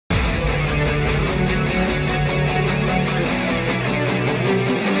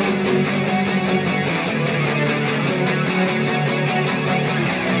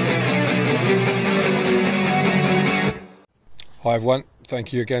Hi everyone,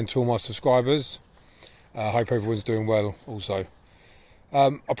 thank you again to all my subscribers. I hope everyone's doing well also.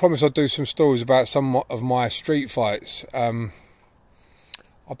 I promise I'll do some stories about some of my street fights. I've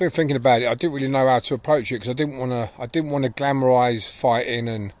been thinking about it. I didn't really know how to approach it because I didn't want to glamorise fighting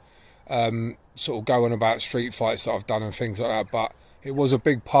and sort of go on about street fights that I've done and things like that, but it was a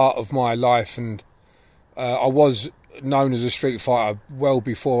big part of my life, and I was known as a street fighter well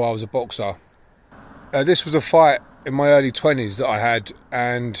before I was a boxer. This was a fight in my early 20s that I had,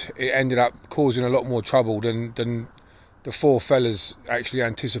 and it ended up causing a lot more trouble than the four fellas actually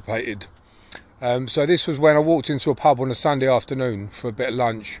anticipated. So this was when I walked into a pub on a Sunday afternoon for a bit of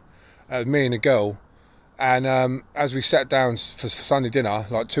lunch, me and a girl, and as we sat down for Sunday dinner,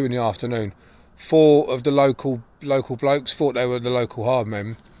 like 2 in the afternoon, four of the local blokes, thought they were the local hard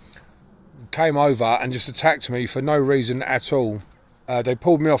men, came over and just attacked me for no reason at all. They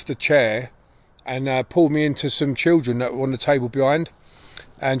pulled me off the chair and pulled me into some children that were on the table behind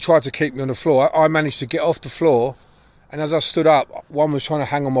and tried to keep me on the floor. I managed to get off the floor, and as I stood up, one was trying to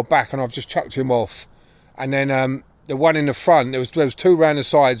hang on my back and I've just chucked him off. And then the one in the front, there was two round the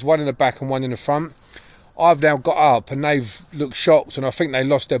sides, one in the back and one in the front. I've now got up and they've looked shocked, and I think they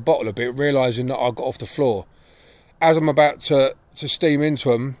lost their bottle a bit, realising that I got off the floor. As I'm about to steam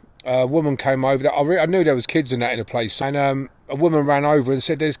into them, a woman came over. I knew there was kids in the place, and a woman ran over and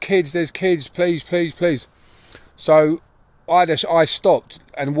said, there's kids, please, please, please. So I stopped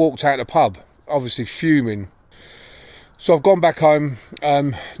and walked out of the pub, obviously fuming. So I've gone back home,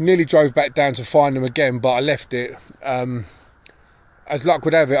 nearly drove back down to find them again, but I left it. As luck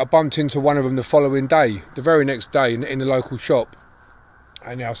would have it, I bumped into one of them the following day, the very next day, in the local shop.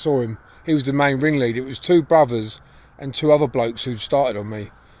 And I saw him. He was the main ringleader. It was two brothers and two other blokes who'd started on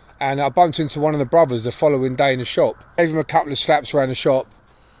me. And I bumped into one of the brothers the following day in the shop. Gave him a couple of slaps around the shop.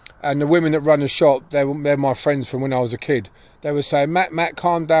 And the women that run the shop, they're my friends from when I was a kid. They were saying, Matt,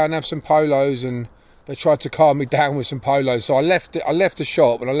 calm down, have some polos. And they tried to calm me down with some polos. So I left the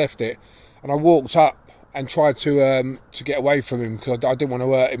shop, and I left it. And I walked up and tried to get away from him because I didn't want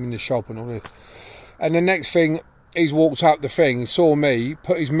to hurt him in the shop and all this. And the next thing, he's walked up the thing, he saw me,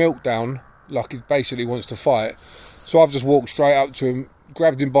 put his milk down, like he basically wants to fight. So I've just walked straight up to him,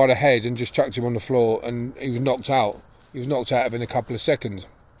 grabbed him by the head and just chucked him on the floor, and he was knocked out. He was knocked out within a couple of seconds.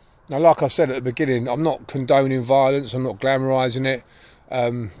 Now, like I said at the beginning, I'm not condoning violence, I'm not glamorising it.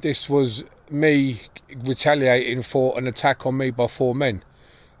 This was me retaliating for an attack on me by four men.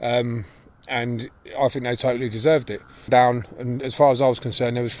 And I think they totally deserved it. Down, and as far as I was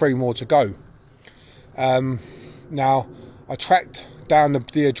concerned, there was 3 more to go. Now, I tracked down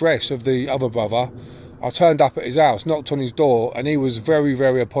the address of the other brother. I turned up at his house, knocked on his door, and he was very,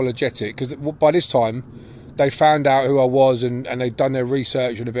 very apologetic, because by this time they found out who I was, and they'd done their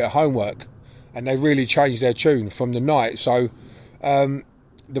research and a bit of homework, and they really changed their tune from the night. So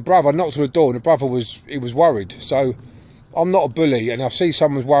the brother knocked on the door, and the brother was worried. So I'm not a bully, and I see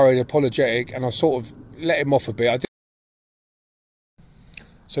someone's worried, apologetic, and I sort of let him off a bit.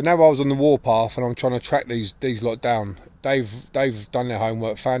 So now I was on the warpath, and I'm trying to track these lot down. They've done their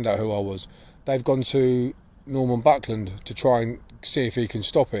homework, found out who I was. They've gone to Norman Buckland to try and see if he can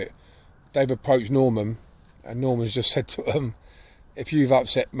stop it. They've approached Norman, and Norman's just said to them, if you've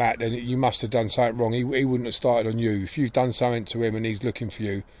upset Matt, then you must have done something wrong. He wouldn't have started on you. If you've done something to him and he's looking for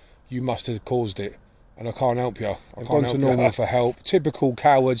you, you must have caused it. And I can't help you. I've gone to Norman for help. Typical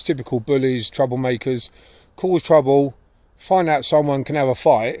cowards, typical bullies, troublemakers, cause trouble, find out someone can have a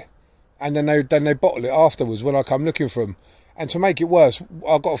fight, and then they bottle it afterwards when I come looking for them. And to make it worse,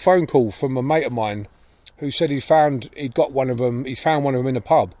 I got a phone call from a mate of mine who said he'd found one of them in the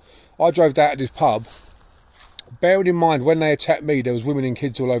pub. I drove down to this pub. Bearing in mind, when they attacked me, there was women and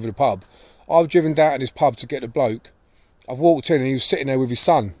kids all over the pub. I've driven down to this pub to get the bloke. I've walked in and he was sitting there with his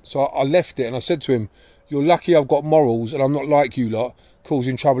son. So I left it and I said to him, you're lucky I've got morals and I'm not like you lot,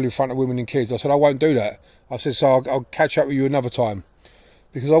 causing trouble in front of women and kids. I said, I won't do that. I said, so I'll catch up with you another time.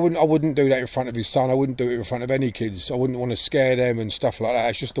 Because I wouldn't do that in front of his son. I wouldn't do it in front of any kids. I wouldn't want to scare them and stuff like that.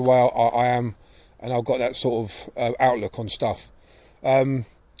 It's just the way I am, and I've got that sort of outlook on stuff.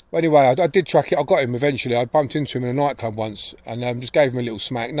 Anyway, I did track it. I got him eventually. I bumped into him in a nightclub once, and just gave him a little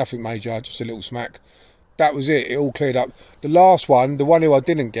smack. Nothing major, just a little smack. That was it. It all cleared up. The last one, the one who I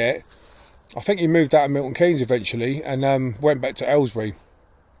didn't get, I think he moved out of Milton Keynes eventually, and went back to Aylesbury.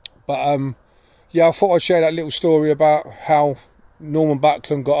 But yeah, I thought I'd share that little story about how Norman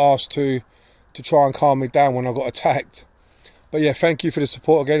Buckland got asked to try and calm me down when I got attacked. But yeah, thank you for the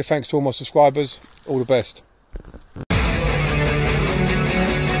support again. Thanks to all my subscribers. All the best.